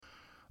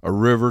A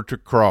River to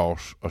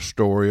Cross, A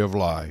Story of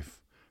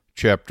Life.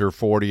 Chapter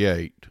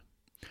 48.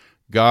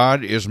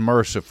 God is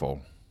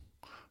merciful.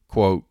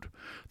 Quote,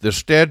 "The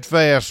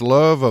steadfast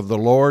love of the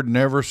Lord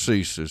never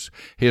ceases.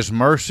 His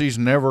mercies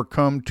never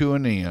come to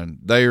an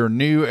end. They are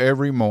new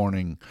every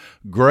morning.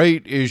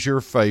 Great is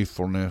your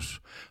faithfulness.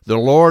 The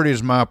Lord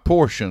is my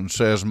portion,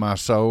 says my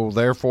soul.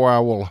 Therefore I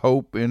will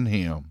hope in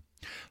him."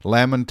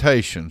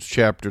 Lamentations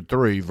chapter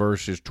 3,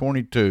 verses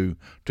 22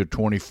 to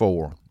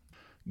 24.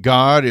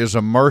 God is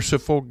a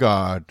merciful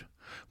God.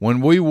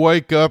 When we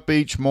wake up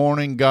each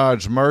morning,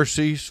 God's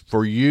mercies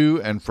for you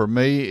and for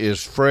me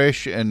is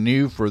fresh and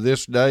new for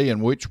this day in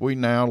which we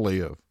now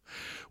live.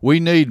 We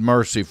need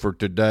mercy for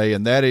today,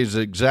 and that is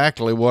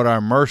exactly what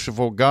our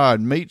merciful God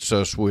meets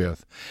us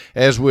with.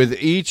 As with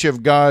each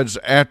of God's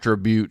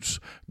attributes,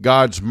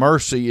 God's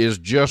mercy is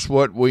just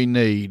what we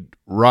need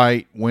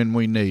right when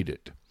we need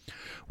it.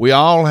 We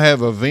all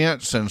have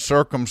events and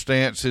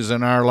circumstances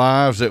in our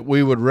lives that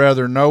we would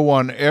rather no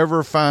one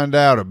ever find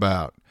out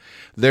about.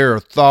 There are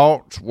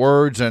thoughts,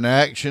 words, and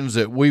actions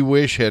that we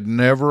wish had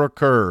never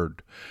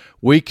occurred.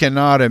 We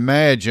cannot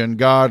imagine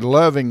God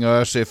loving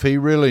us if he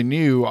really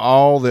knew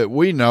all that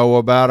we know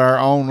about our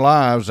own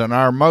lives and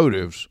our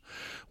motives.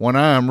 When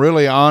I am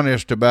really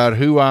honest about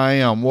who I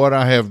am, what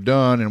I have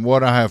done, and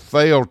what I have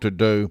failed to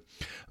do,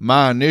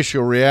 my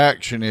initial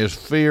reaction is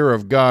fear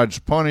of God's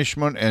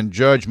punishment and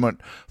judgment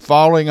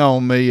falling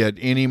on me at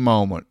any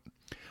moment.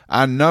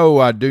 I know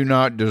I do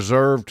not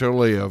deserve to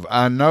live.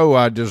 I know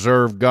I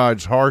deserve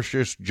God's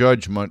harshest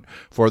judgment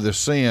for the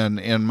sin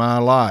in my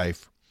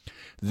life.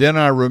 Then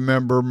I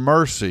remember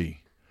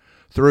mercy.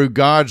 Through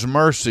God's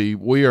mercy,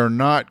 we are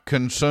not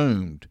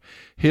consumed.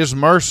 His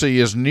mercy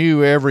is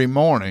new every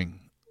morning.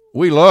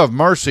 We love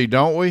mercy,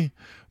 don't we?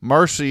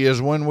 Mercy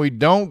is when we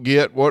don't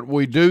get what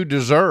we do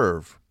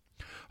deserve.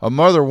 A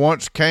mother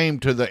once came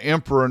to the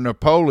Emperor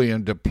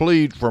Napoleon to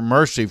plead for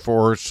mercy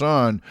for her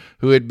son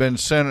who had been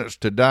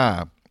sentenced to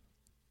die.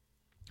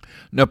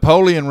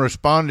 Napoleon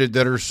responded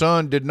that her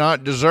son did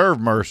not deserve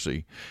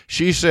mercy.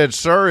 She said,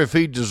 "Sir, if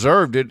he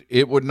deserved it,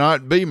 it would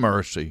not be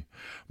mercy."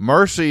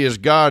 Mercy is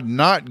God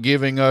not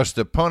giving us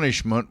the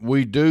punishment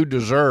we do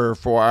deserve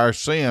for our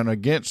sin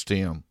against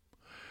him.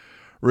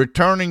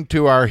 Returning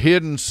to our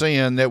hidden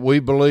sin that we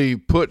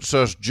believe puts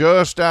us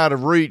just out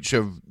of reach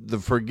of the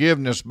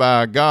forgiveness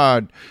by a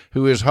God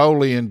who is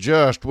holy and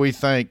just, we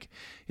think,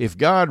 if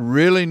God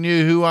really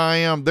knew who I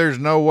am, there's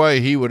no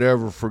way he would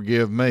ever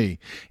forgive me.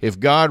 If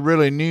God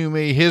really knew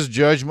me, his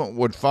judgment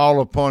would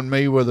fall upon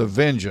me with a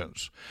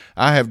vengeance.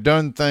 I have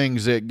done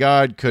things that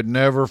God could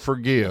never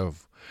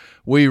forgive.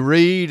 We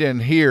read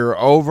and hear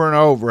over and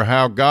over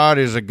how God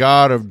is a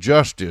God of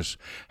justice.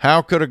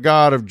 How could a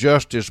God of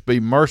justice be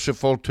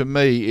merciful to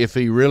me if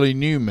he really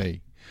knew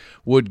me?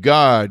 Could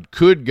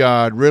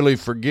God really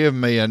forgive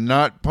me and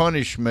not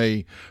punish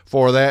me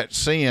for that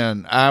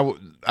sin?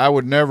 I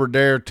would never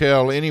dare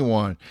tell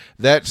anyone.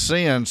 That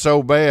sin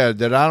so bad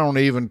that I don't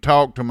even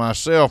talk to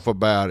myself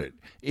about it.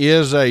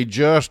 Is a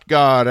just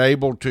God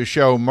able to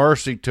show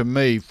mercy to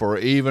me for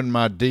even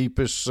my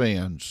deepest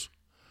sins?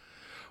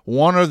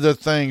 One of the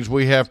things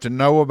we have to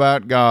know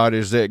about God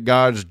is that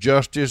God's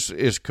justice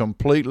is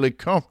completely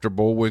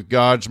comfortable with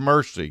God's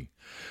mercy.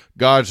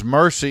 God's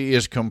mercy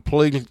is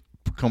completely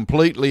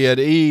at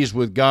ease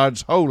with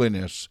God's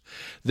holiness.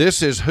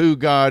 This is who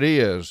God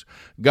is.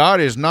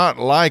 God is not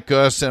like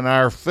us in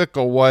our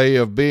fickle way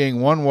of being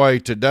one way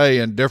today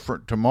and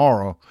different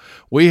tomorrow.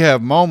 We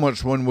have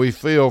moments when we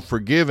feel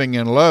forgiving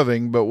and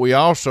loving, but we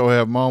also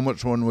have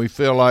moments when we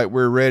feel like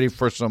we're ready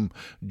for some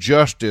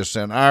justice,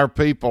 and our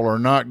people are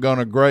not going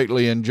to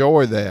greatly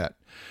enjoy that.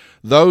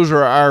 Those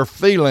are our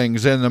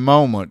feelings in the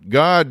moment.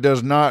 God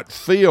does not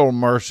feel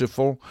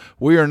merciful.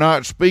 We are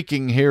not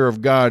speaking here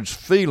of God's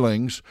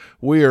feelings.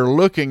 We are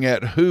looking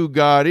at who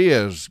God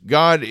is.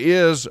 God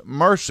is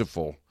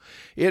merciful.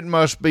 It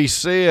must be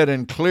said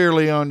and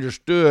clearly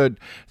understood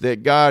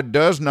that God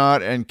does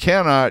not and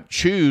cannot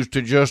choose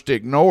to just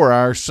ignore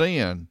our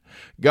sin.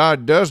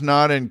 God does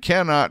not and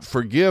cannot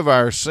forgive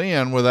our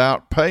sin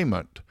without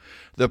payment.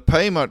 The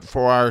payment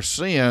for our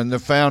sin, the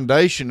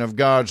foundation of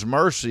God's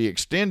mercy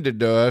extended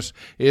to us,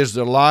 is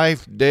the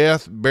life,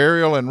 death,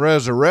 burial, and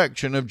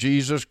resurrection of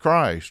Jesus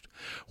Christ.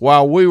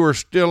 While we were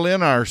still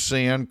in our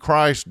sin,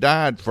 Christ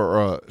died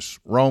for us.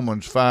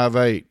 Romans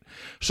 5:8.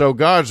 So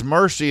God's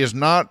mercy is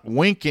not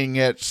winking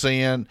at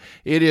sin.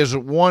 It is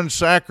one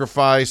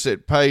sacrifice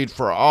that paid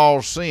for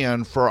all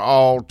sin for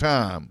all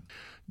time.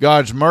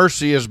 God's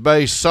mercy is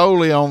based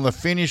solely on the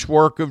finished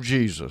work of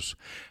Jesus.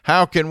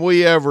 How can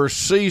we ever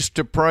cease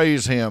to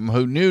praise him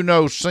who knew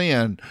no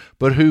sin,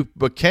 but who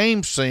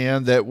became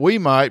sin that we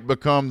might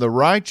become the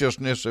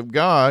righteousness of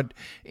God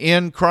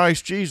in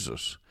Christ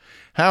Jesus?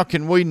 How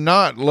can we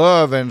not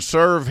love and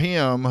serve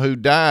him who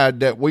died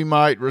that we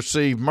might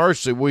receive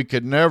mercy we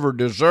could never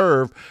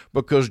deserve,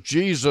 because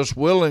Jesus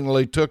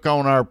willingly took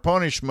on our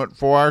punishment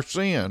for our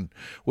sin,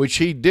 which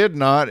he did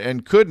not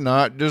and could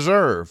not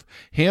deserve,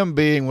 him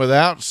being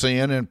without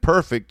sin and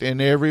perfect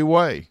in every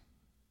way?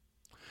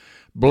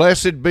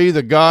 Blessed be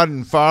the God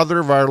and Father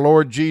of our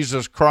Lord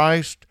Jesus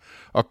Christ.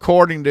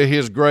 According to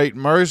his great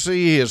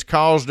mercy, he has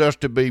caused us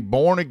to be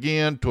born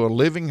again to a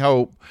living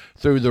hope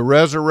through the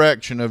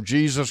resurrection of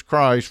Jesus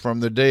Christ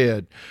from the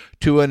dead,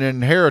 to an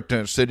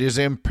inheritance that is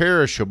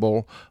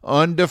imperishable,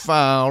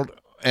 undefiled,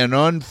 and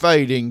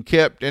unfading,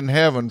 kept in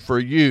heaven for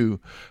you,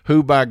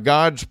 who by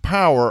God's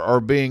power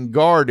are being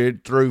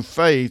guarded through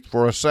faith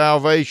for a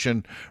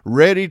salvation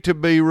ready to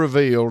be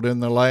revealed in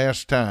the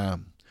last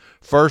time.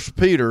 1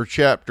 Peter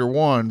chapter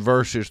 1,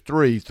 verses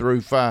 3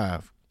 through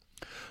 5.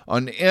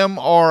 An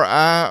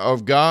MRI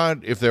of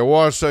God, if there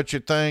was such a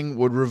thing,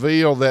 would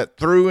reveal that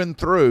through and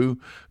through,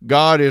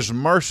 God is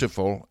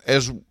merciful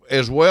as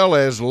well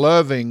as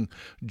loving,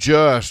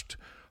 just,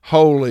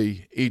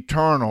 holy,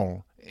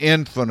 eternal,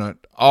 infinite,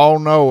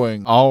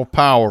 all-knowing,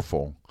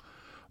 all-powerful.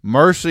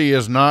 Mercy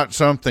is not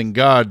something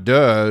God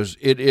does,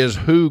 it is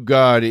who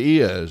God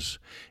is.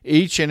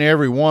 Each and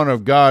every one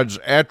of God's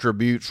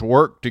attributes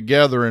work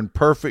together in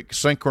perfect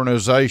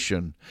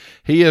synchronization.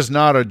 He is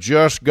not a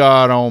just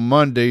God on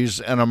Mondays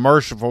and a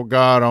merciful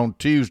God on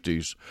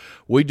Tuesdays.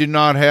 We do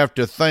not have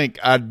to think,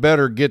 I'd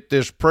better get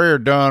this prayer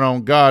done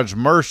on God's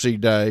mercy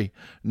day.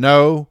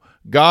 No,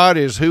 God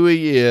is who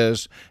He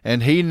is,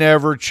 and He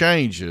never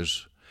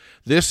changes.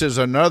 This is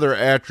another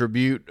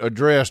attribute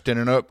addressed in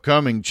an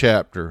upcoming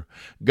chapter.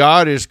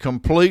 God is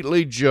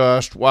completely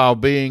just while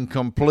being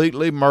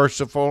completely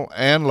merciful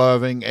and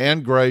loving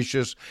and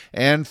gracious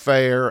and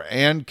fair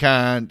and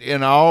kind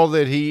in all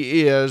that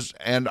He is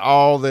and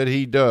all that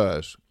He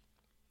does.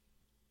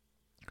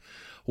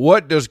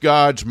 What does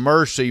God's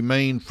mercy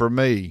mean for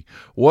me?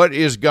 What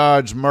is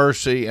God's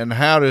mercy and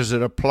how does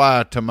it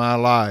apply to my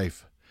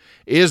life?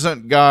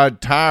 Isn't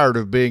God tired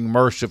of being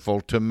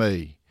merciful to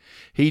me?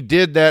 He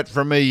did that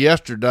for me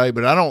yesterday,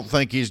 but I don't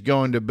think He's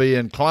going to be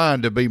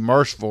inclined to be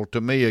merciful to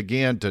me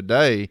again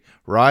today,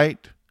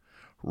 right?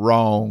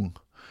 Wrong.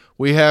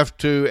 We have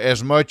to,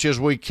 as much as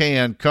we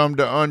can, come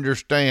to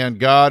understand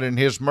God and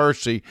His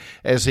mercy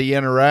as He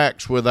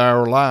interacts with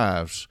our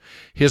lives.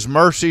 His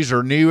mercies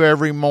are new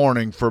every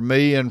morning for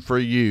me and for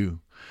you.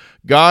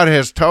 God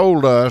has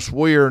told us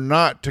we are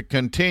not to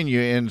continue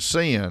in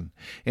sin.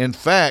 In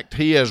fact,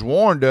 He has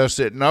warned us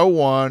that no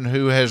one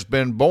who has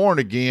been born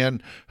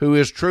again, who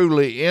is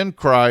truly in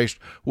Christ,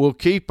 will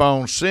keep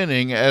on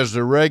sinning as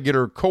the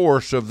regular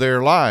course of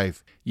their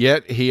life.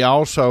 Yet He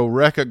also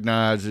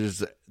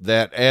recognizes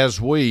that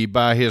as we,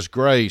 by His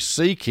grace,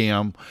 seek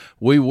Him,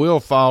 we will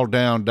fall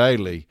down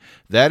daily.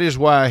 That is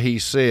why He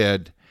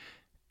said,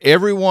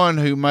 everyone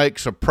who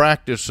makes a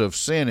practice of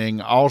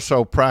sinning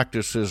also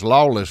practices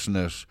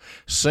lawlessness.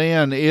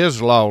 Sin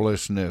is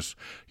lawlessness.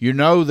 You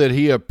know that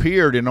He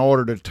appeared in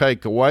order to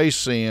take away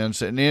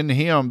sins, and in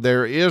Him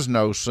there is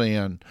no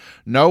sin.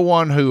 No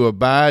one who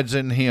abides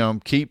in Him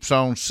keeps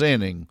on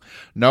sinning.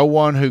 No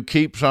one who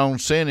keeps on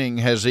sinning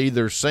has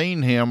either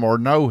seen Him or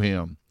know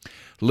Him.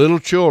 Little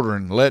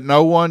children, let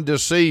no one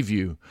deceive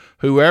you.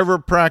 Whoever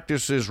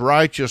practices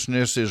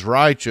righteousness is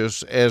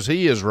righteous as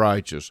He is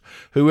righteous.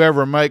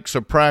 Whoever makes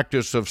a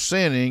practice of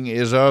sinning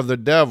is of the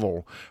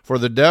devil, for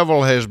the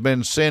devil has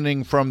been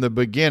sinning from the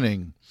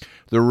beginning.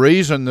 The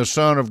reason the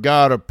Son of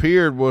God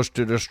appeared was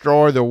to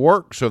destroy the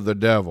works of the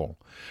devil.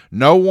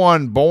 No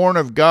one born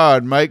of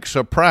God makes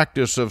a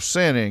practice of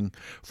sinning,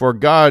 for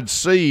God's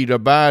seed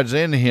abides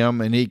in him,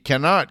 and he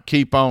cannot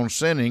keep on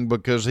sinning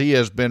because he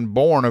has been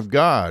born of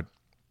God.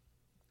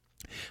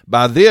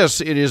 By this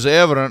it is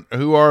evident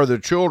who are the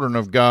children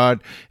of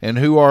God and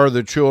who are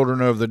the children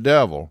of the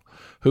devil.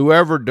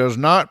 Whoever does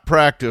not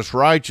practice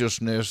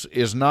righteousness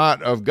is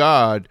not of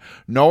God,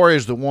 nor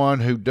is the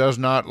one who does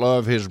not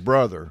love his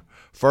brother.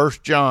 1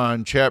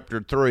 John chapter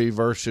 3,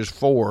 verses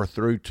 4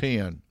 through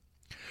 10.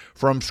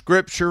 From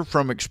Scripture,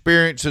 from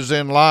experiences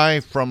in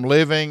life, from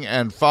living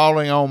and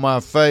falling on my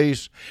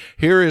face,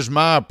 here is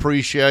my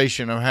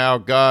appreciation of how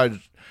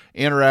God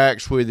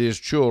interacts with His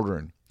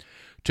children.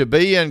 To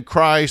be in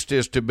Christ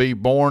is to be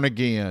born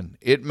again.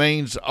 It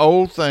means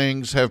old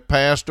things have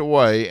passed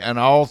away and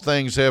all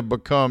things have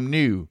become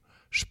new,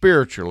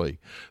 spiritually.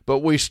 But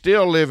we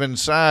still live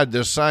inside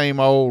the same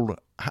old,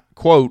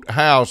 quote,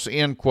 house,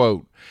 end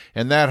quote.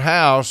 And that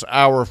house,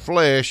 our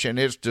flesh and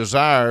its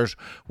desires,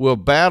 will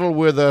battle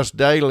with us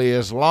daily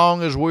as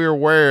long as we are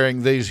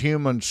wearing these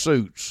human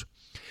suits.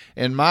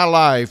 In my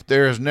life,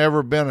 there has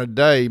never been a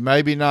day,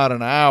 maybe not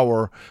an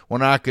hour,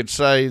 when I could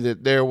say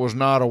that there was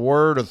not a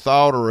word, a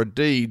thought, or a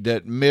deed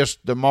that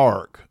missed the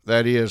mark,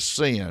 that is,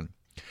 sin.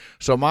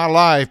 So my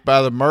life,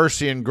 by the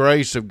mercy and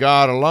grace of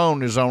God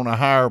alone, is on a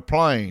higher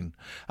plane.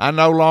 I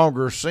no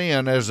longer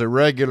sin as the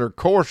regular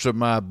course of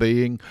my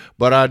being,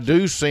 but I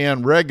do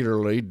sin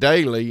regularly,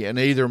 daily, in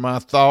either my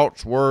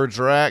thoughts, words,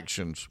 or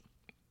actions.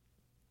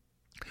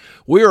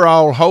 We are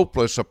all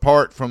hopeless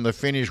apart from the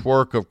finished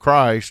work of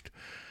Christ.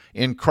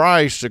 In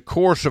Christ, the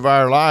course of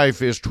our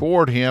life is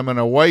toward Him and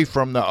away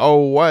from the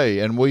old way,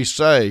 and we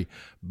say,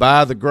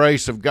 by the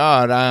grace of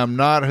God, I am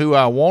not who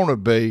I want to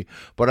be,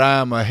 but I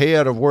am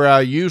ahead of where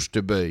I used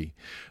to be.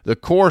 The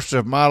course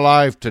of my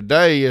life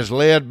today is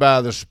led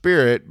by the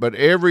Spirit, but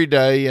every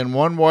day, in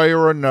one way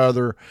or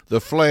another,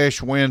 the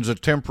flesh wins a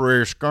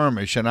temporary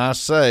skirmish, and I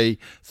say,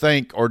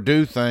 think, or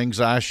do things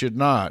I should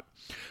not.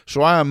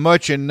 So I am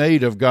much in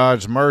need of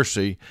God's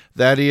mercy,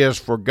 that is,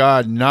 for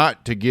God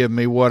not to give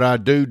me what I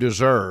do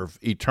deserve,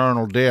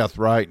 eternal death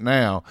right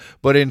now,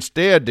 but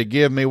instead to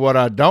give me what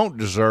I don't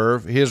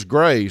deserve, His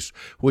grace,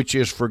 which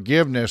is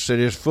forgiveness that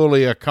is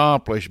fully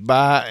accomplished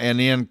by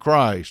and in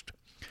Christ.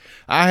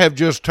 I have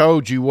just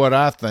told you what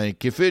I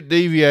think. If it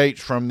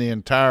deviates from the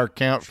entire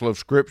counsel of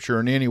Scripture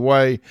in any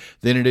way,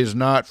 then it is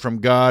not from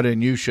God,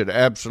 and you should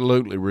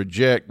absolutely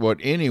reject what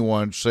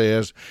anyone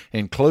says,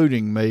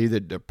 including me,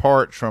 that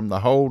departs from the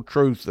whole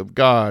truth of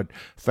God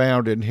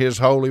found in His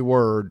holy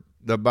word,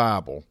 the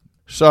Bible.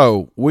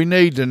 So, we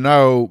need to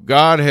know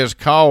God has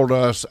called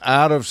us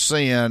out of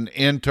sin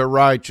into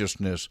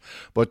righteousness,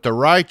 but the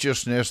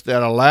righteousness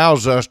that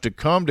allows us to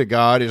come to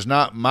God is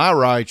not my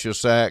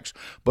righteous acts,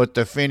 but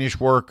the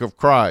finished work of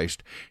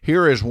Christ.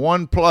 Here is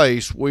one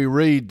place we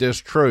read this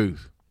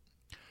truth.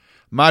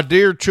 My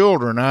dear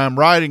children, I am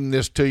writing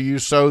this to you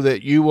so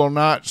that you will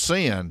not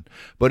sin.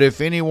 But if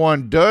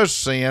anyone does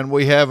sin,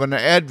 we have an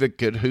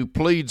advocate who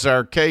pleads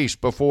our case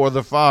before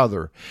the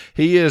Father.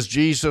 He is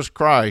Jesus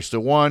Christ,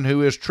 the one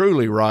who is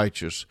truly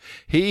righteous.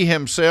 He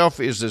himself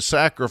is the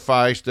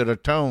sacrifice that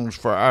atones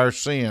for our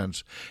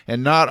sins,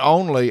 and not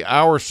only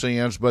our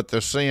sins, but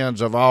the sins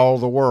of all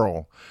the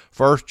world.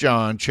 1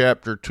 John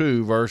chapter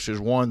 2, verses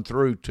 1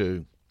 through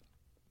 2.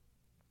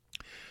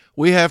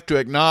 We have to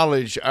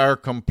acknowledge our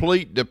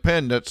complete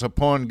dependence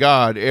upon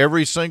God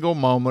every single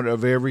moment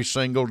of every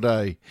single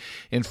day.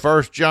 In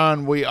 1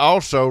 John, we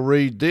also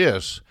read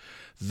this.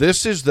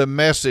 This is the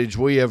message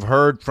we have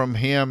heard from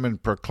Him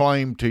and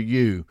proclaimed to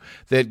you,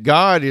 that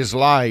God is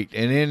light,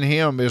 and in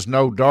Him is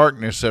no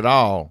darkness at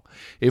all.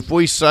 If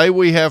we say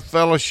we have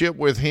fellowship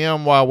with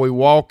Him while we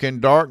walk in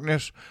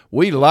darkness,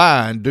 we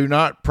lie and do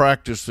not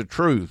practice the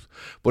truth.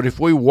 But if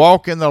we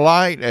walk in the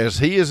light as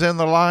He is in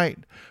the light,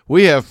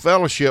 we have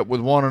fellowship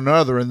with one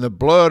another, and the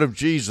blood of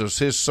Jesus,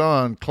 His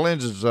Son,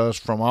 cleanses us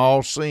from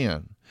all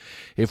sin.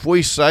 If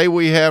we say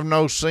we have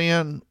no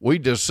sin, we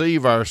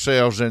deceive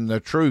ourselves, and the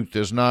truth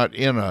is not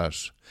in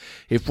us.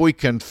 If we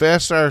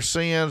confess our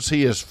sins,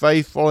 He is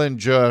faithful and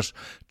just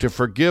to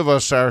forgive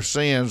us our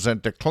sins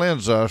and to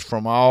cleanse us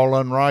from all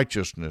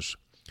unrighteousness.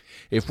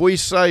 If we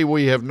say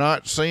we have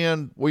not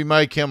sinned, we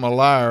make Him a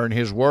liar, and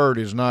His word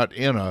is not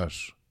in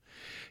us.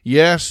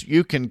 Yes,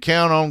 you can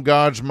count on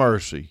God's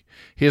mercy.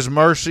 His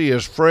mercy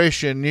is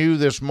fresh and new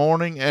this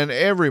morning and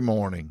every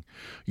morning.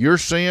 Your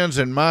sins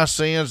and my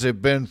sins have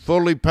been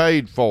fully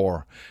paid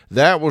for.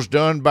 That was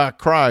done by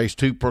Christ,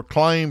 who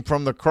proclaimed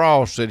from the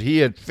cross that He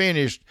had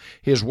finished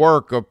His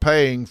work of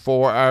paying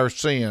for our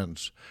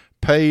sins,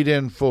 paid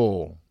in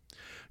full.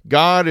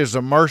 God is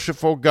a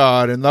merciful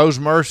God, and those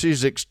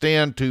mercies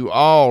extend to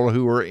all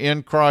who are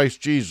in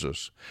Christ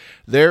Jesus.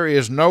 There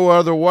is no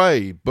other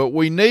way, but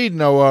we need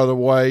no other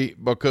way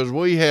because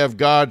we have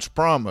God's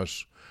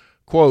promise.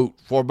 Quote,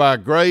 for by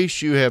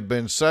grace you have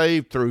been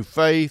saved through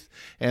faith,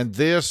 and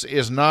this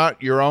is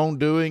not your own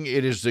doing,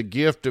 it is the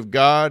gift of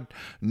God,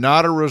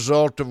 not a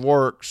result of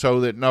work, so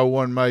that no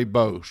one may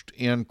boast.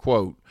 End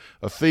quote.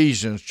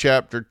 Ephesians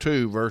chapter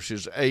 2,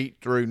 verses 8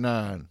 through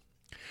 9.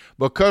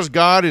 Because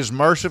God is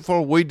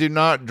merciful, we do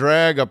not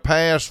drag a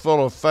past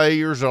full of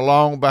failures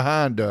along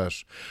behind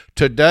us.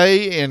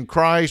 Today in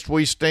Christ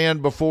we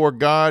stand before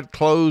God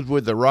clothed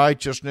with the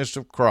righteousness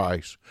of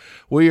Christ.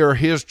 We are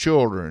His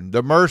children.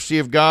 The mercy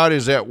of God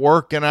is at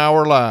work in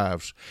our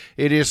lives.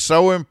 It is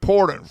so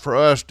important for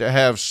us to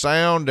have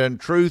sound and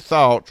true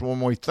thoughts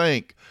when we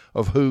think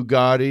of who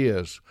God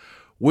is.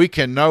 We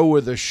can know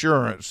with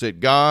assurance that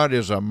God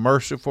is a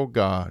merciful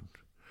God.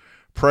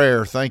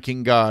 Prayer,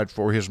 thanking God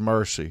for His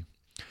mercy.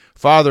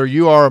 Father,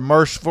 you are a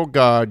merciful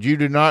God. You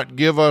do not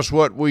give us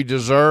what we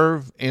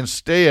deserve.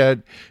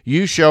 Instead,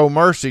 you show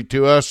mercy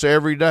to us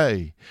every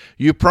day.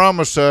 You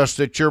promise us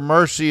that your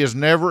mercy is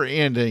never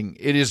ending.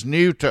 It is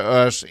new to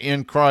us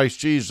in Christ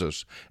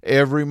Jesus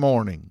every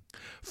morning.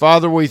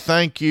 Father, we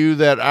thank you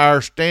that our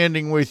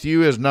standing with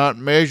you is not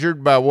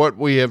measured by what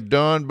we have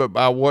done, but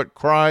by what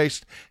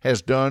Christ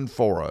has done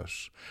for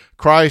us.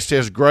 Christ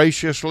has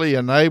graciously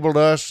enabled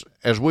us,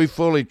 as we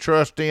fully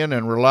trust in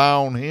and rely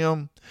on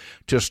Him,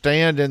 to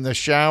stand in the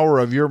shower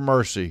of your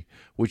mercy,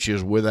 which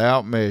is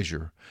without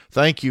measure.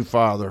 Thank you,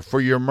 Father, for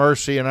your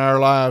mercy in our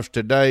lives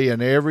today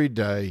and every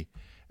day.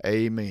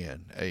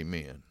 Amen.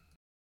 Amen.